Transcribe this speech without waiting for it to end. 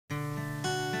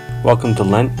Welcome to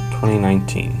Lent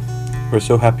 2019. We're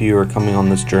so happy you are coming on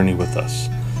this journey with us.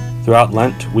 Throughout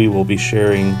Lent, we will be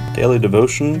sharing daily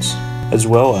devotions as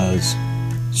well as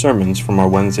sermons from our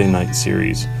Wednesday night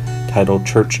series titled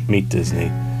Church Meet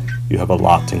Disney. You have a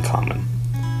lot in common.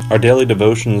 Our daily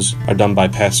devotions are done by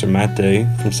Pastor Matt Day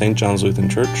from St. John's Lutheran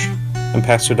Church and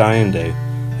Pastor Diane Day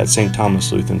at St.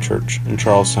 Thomas Lutheran Church in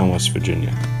Charlestown, West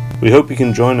Virginia. We hope you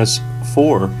can join us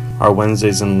for our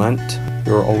Wednesdays in Lent.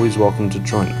 You are always welcome to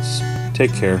join us.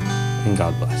 Take care, and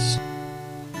God bless.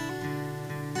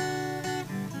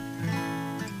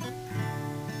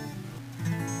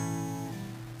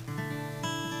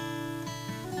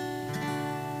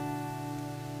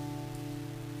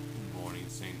 Good morning,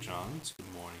 St. John's.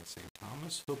 Good morning, St.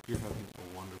 Thomas. Hope you're having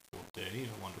a wonderful day,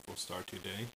 a wonderful start to your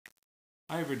day.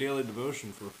 I have your daily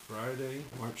devotion for Friday,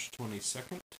 March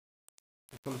 22nd.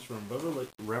 It comes from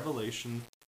Revelation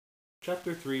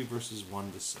chapter 3, verses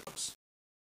 1 to 6.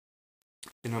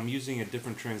 And I'm using a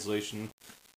different translation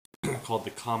called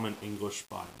the Common English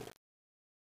Bible.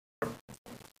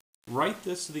 Write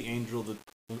this to the angel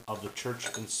of the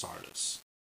church in Sardis.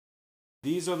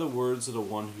 These are the words of the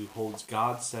one who holds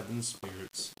God's 7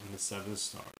 spirits and the 7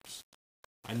 stars.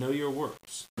 I know your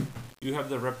works. You have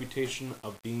the reputation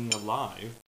of being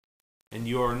alive, and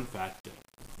you are in fact dead.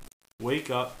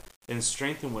 Wake up and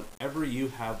strengthen whatever you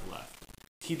have left,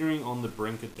 teetering on the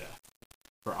brink of death.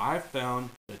 For I have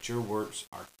found that your works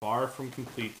are far from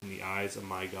complete in the eyes of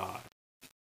my God.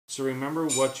 So remember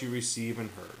what you receive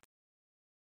and heard.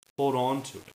 Hold on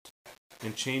to it,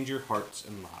 and change your hearts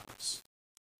and lives.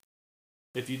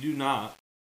 If you do not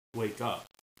wake up,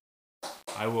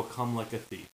 I will come like a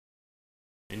thief,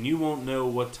 and you won't know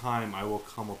what time I will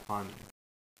come upon you.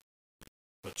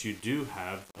 But you do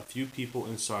have a few people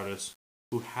in Sardis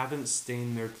who haven't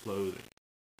stained their clothing.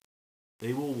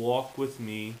 They will walk with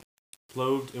me,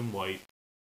 clothed in white,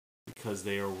 because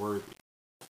they are worthy.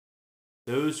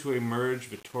 Those who emerge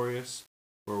victorious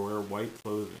will wear white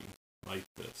clothing like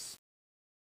this.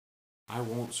 I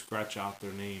won't scratch out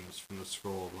their names from the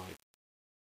scroll of life,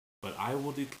 but I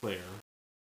will declare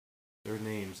their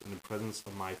names in the presence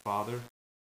of my Father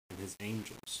and his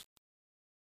angels.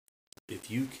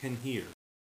 If you can hear,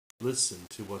 listen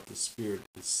to what the Spirit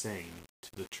is saying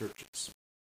to the churches.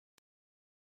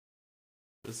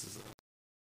 This is a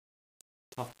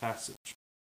tough passage.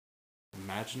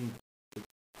 Imagine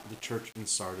the church in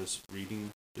Sardis reading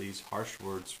these harsh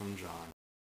words from John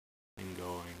and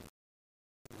going,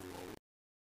 whoa.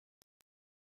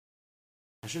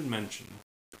 I should mention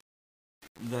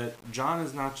that John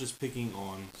is not just picking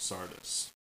on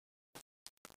Sardis.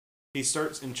 He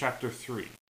starts in chapter 3.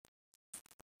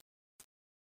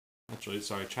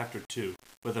 Chapter 2,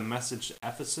 with a message to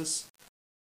Ephesus,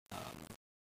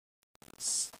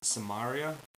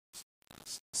 Smyrna,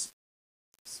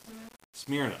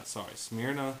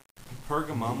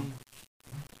 Pergamum,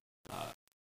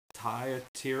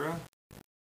 Thyatira,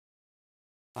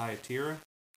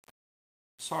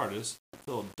 Sardis,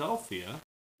 Philadelphia,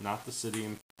 not the city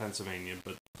in Pennsylvania,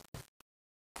 but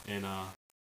in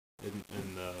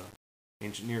the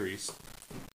ancient Near East,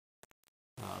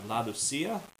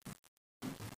 Laodicea,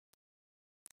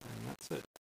 and that's it.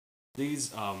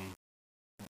 These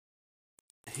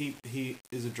he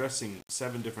is addressing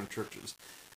 7 different churches,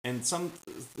 and some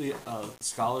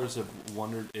scholars have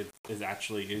wondered if it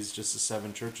actually is just the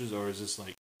 7 churches, or is this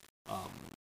like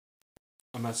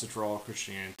a message for all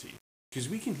Christianity? Because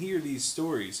we can hear these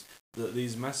stories,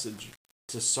 these message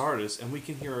to Sardis, and we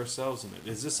can hear ourselves in it.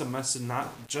 Is this a message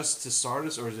not just to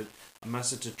Sardis, or is it a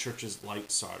message to churches like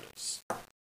Sardis?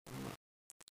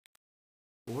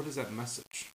 Well, what is that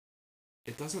message?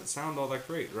 It doesn't sound all that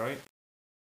great, right?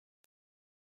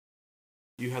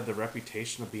 You have the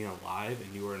reputation of being alive,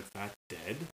 and you are in fact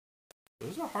dead.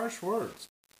 Those are harsh words.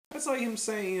 That's like him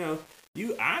saying,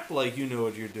 you act like you know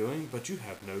what you're doing, but you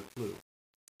have no clue.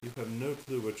 You have no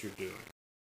clue what you're doing.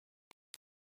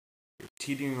 You're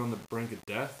teetering on the brink of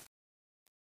death.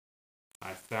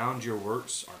 I found your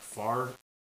works are far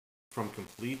from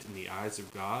complete in the eyes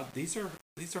of God. These are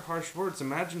harsh words.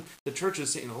 Imagine the church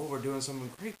is saying, we're doing something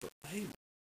great, but hey,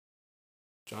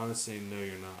 John is saying, no,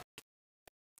 you're not.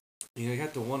 You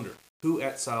have to wonder, who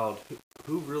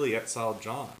really exiled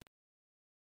John?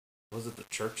 Was it the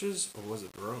churches, or was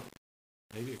it Rome?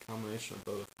 Maybe a combination of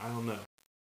both. I don't know.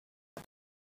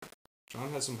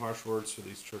 John has some harsh words for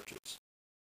these churches,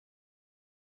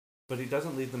 but he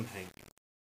doesn't leave them hanging.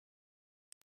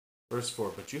 Verse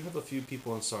 4, but you have a few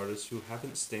people in Sardis who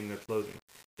haven't stained their clothing.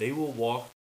 They will walk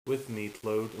with me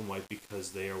clothed in white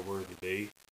because they are worthy.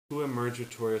 They who emerge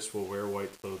victorious will wear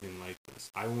white clothing like this.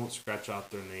 I won't scratch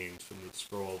out their names from the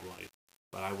scroll of life,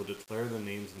 but I will declare the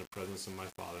names in the presence of my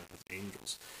Father and his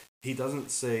angels. He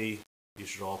doesn't say you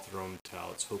should all throw in the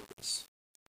towel, it's hopeless.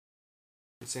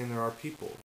 He's saying there are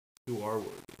people who are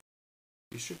worthy.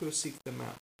 You should go seek them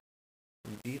out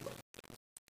and be like them.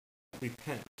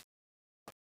 Repent.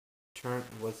 Turn,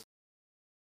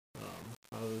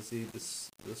 how does he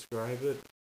describe it?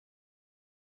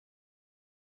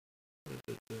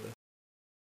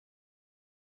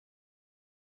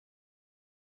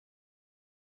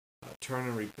 Turn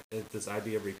and repent. This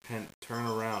idea of repent, turn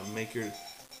around, make your,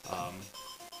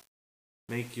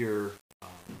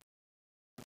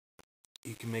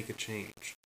 you can make a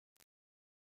change.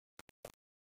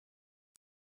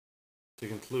 To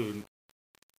conclude,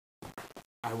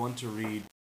 I want to read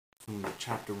from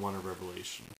chapter 1 of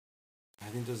Revelation. I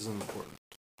think this is an important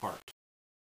part.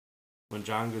 When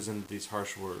John goes into these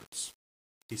harsh words,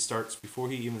 he starts, before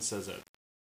he even says it,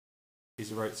 he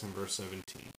writes in verse 17.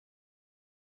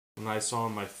 When I saw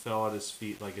him, I fell at his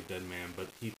feet like a dead man, but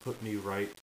he put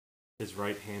his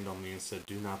right hand on me and said,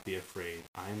 do not be afraid.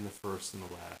 I am the first and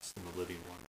the last and the living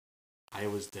one. I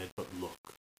was dead, but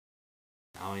look.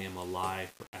 Now I am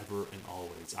alive forever and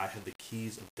always. I have the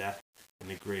keys of death and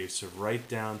the grave. So write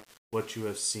down what you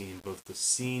have seen, both the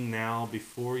scene now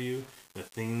before you, and the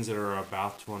things that are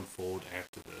about to unfold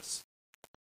after this.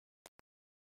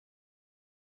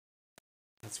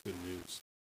 That's good news.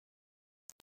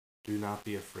 Do not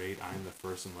be afraid. I am the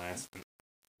first and last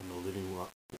and the living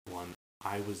one.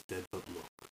 I was dead, but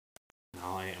look.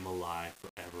 Now I am alive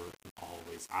forever and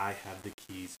always. I have the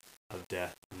keys of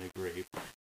death and the grave.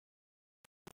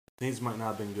 Things might not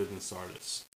have been good in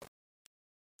Sardis,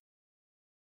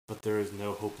 but there is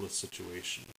no hopeless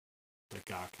situation that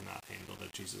God cannot handle,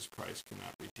 that Jesus Christ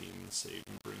cannot redeem and save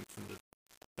and bring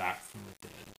back from the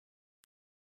dead,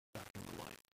 back into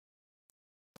life.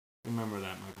 Remember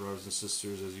that, my brothers and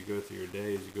sisters, as you go through your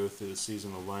day, as you go through the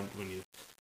season of Lent, when you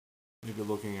be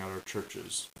looking at our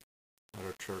churches, at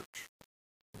our church.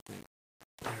 I think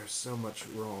there's so much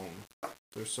wrong.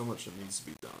 There's so much that needs to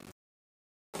be done.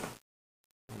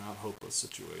 We're not a hopeless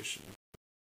situation.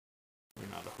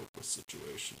 We're not a hopeless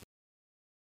situation.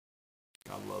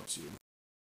 God loves you.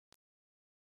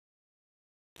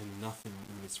 And nothing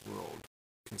in this world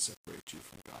can separate you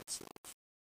from God's love.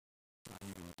 Not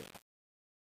even death.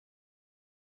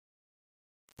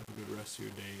 Have a good rest of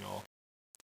your day, y'all.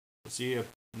 We'll see you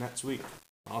next week.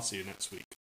 I'll see you next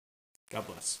week. God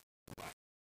bless.